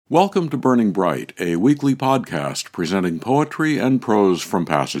Welcome to Burning Bright, a weekly podcast presenting poetry and prose from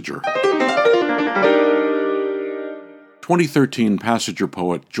Passager. 2013 Passager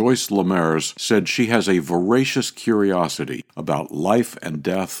poet Joyce Lemers said she has a voracious curiosity about life and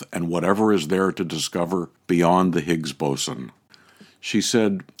death and whatever is there to discover beyond the Higgs boson. She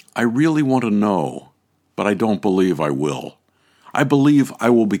said, "I really want to know, but I don't believe I will. I believe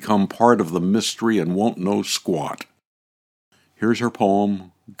I will become part of the mystery and won't know squat." Here's her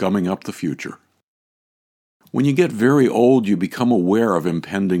poem, Gumming Up the Future. When you get very old, you become aware of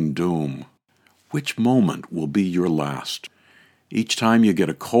impending doom. Which moment will be your last? Each time you get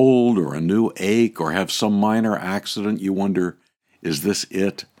a cold or a new ache or have some minor accident, you wonder, is this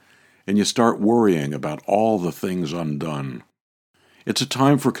it? And you start worrying about all the things undone. It's a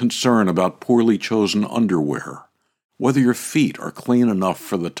time for concern about poorly chosen underwear, whether your feet are clean enough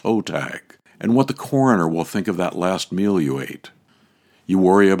for the toe tag, and what the coroner will think of that last meal you ate. You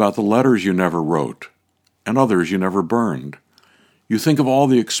worry about the letters you never wrote, and others you never burned. You think of all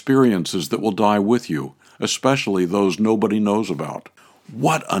the experiences that will die with you, especially those nobody knows about.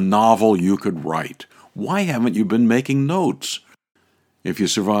 What a novel you could write! Why haven't you been making notes? If you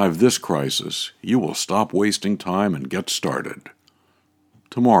survive this crisis, you will stop wasting time and get started.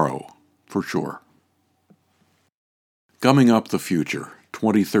 Tomorrow, for sure. Gumming Up the Future,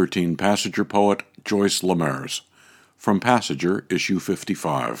 2013 Passager poet Joyce Lemers. From Passager, issue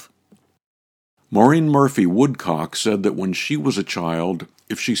 55. Maureen Murphy Woodcock said that when she was a child,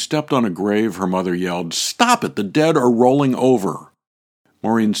 if she stepped on a grave, her mother yelled, "Stop it, the dead are rolling over."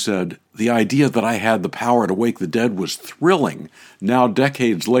 Maureen said, "The idea that I had the power to wake the dead was thrilling. Now,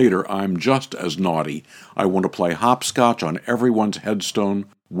 decades later, I'm just as naughty. I want to play hopscotch on everyone's headstone,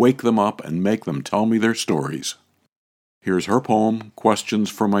 wake them up, and make them tell me their stories." Here's her poem,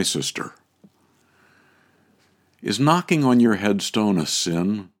 Questions for My Sister. Is knocking on your headstone a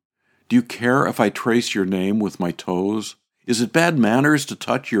sin? Do you care if I trace your name with my toes? Is it bad manners to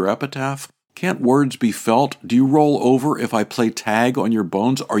touch your epitaph? Can't words be felt? Do you roll over if I play tag on your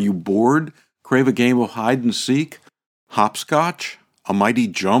bones? Are you bored? Crave a game of hide and seek? Hopscotch? A mighty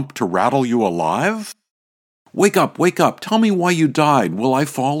jump to rattle you alive? Wake up, wake up. Tell me why you died. Will I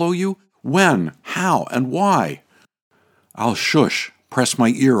follow you? When? How? And why? I'll shush, press my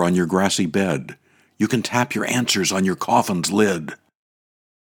ear on your grassy bed. You can tap your answers on your coffin's lid.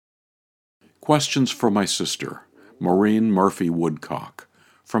 Questions for My Sister, Maureen Murphy Woodcock.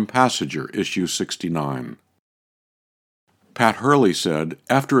 From Passager, issue 69. Pat Hurley said,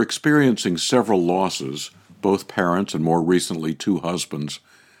 after experiencing several losses, both parents and more recently 2 husbands,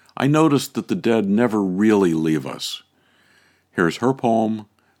 I noticed that the dead never really leave us. Here's her poem,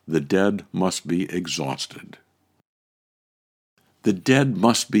 The Dead Must Be Exhausted. The dead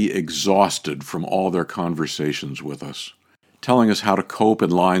must be exhausted from all their conversations with us, telling us how to cope in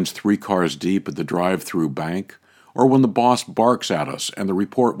lines 3 cars deep at the drive-through bank, or when the boss barks at us and the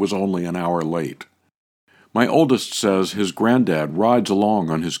report was only an hour late. My oldest says his granddad rides along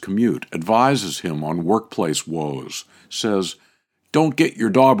on his commute, advises him on workplace woes, says, "Don't get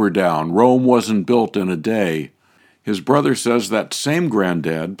your dauber down, Rome wasn't built in a day." His brother says that same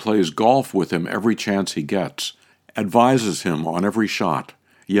granddad plays golf with him every chance he gets, advises him on every shot,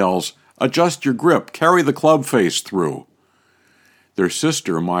 yells, "Adjust your grip, carry the club face through." Their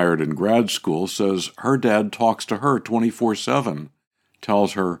sister, mired in grad school, says her dad talks to her 24/7,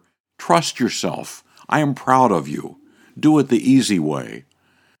 tells her, "Trust yourself, I am proud of you, do it the easy way."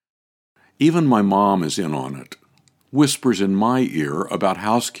 Even my mom is in on it, whispers in my ear about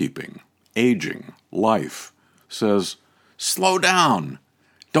housekeeping, aging, life, says, "Slow down,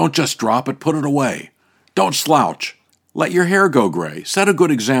 don't just drop it, put it away. Don't slouch. Let your hair go gray. Set a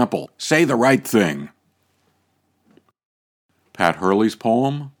good example. Say the right thing." Pat Hurley's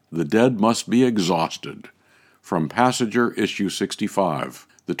poem, The Dead Must Be Exhausted. From Passager, issue 65,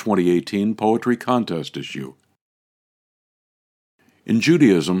 the 2018 Poetry Contest issue. In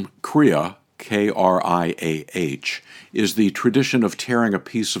Judaism, Kriah, Kriah, is the tradition of tearing a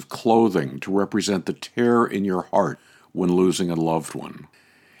piece of clothing to represent the tear in your heart when losing a loved one.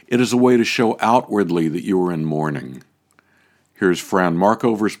 It is a way to show outwardly that you are in mourning. Here's Fran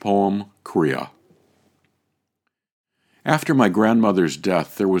Markover's poem, Kriah. After my grandmother's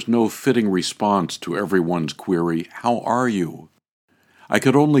death, there was no fitting response to everyone's query, "How are you?" I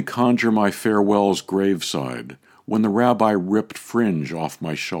could only conjure my farewell's graveside when the rabbi ripped fringe off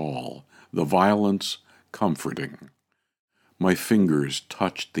my shawl, the violence comforting. My fingers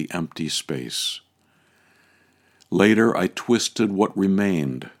touched the empty space. Later I twisted what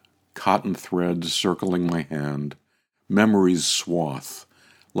remained, cotton threads circling my hand, memory's swath,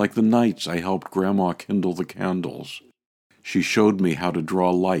 like the nights I helped Grandma kindle the candles, She showed me how to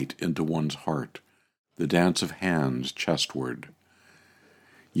draw light into one's heart, the dance of hands chestward.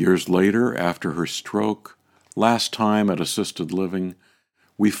 Years later, after her stroke, last time at assisted living,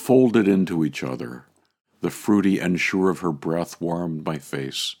 we folded into each other. The fruity ensure of her breath warmed my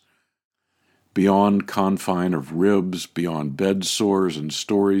face. Beyond confine of ribs, beyond bed sores and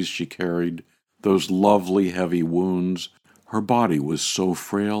stories she carried, those lovely heavy wounds, her body was so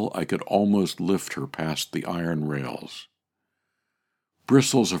frail I could almost lift her past the iron rails.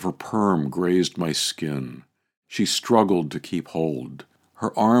 Bristles of her perm grazed my skin. She struggled to keep hold.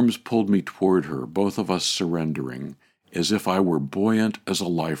 Her arms pulled me toward her, both of us surrendering, as if I were buoyant as a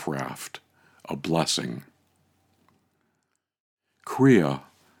life raft, a blessing. Kriya,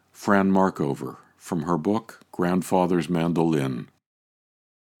 Fran Markover, from her book Grandfather's Mandolin.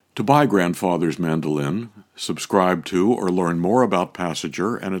 To buy Grandfather's Mandolin, subscribe to or learn more about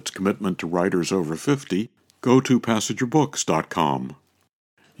Passager and its commitment to writers over 50, go to PassagerBooks.com.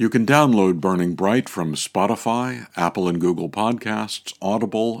 You can download Burning Bright from Spotify, Apple and Google Podcasts,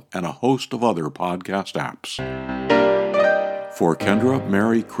 Audible, and a host of other podcast apps. For Kendra,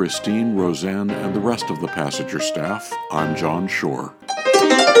 Mary, Christine, Roseanne, and the rest of the Passager staff, I'm John Shore.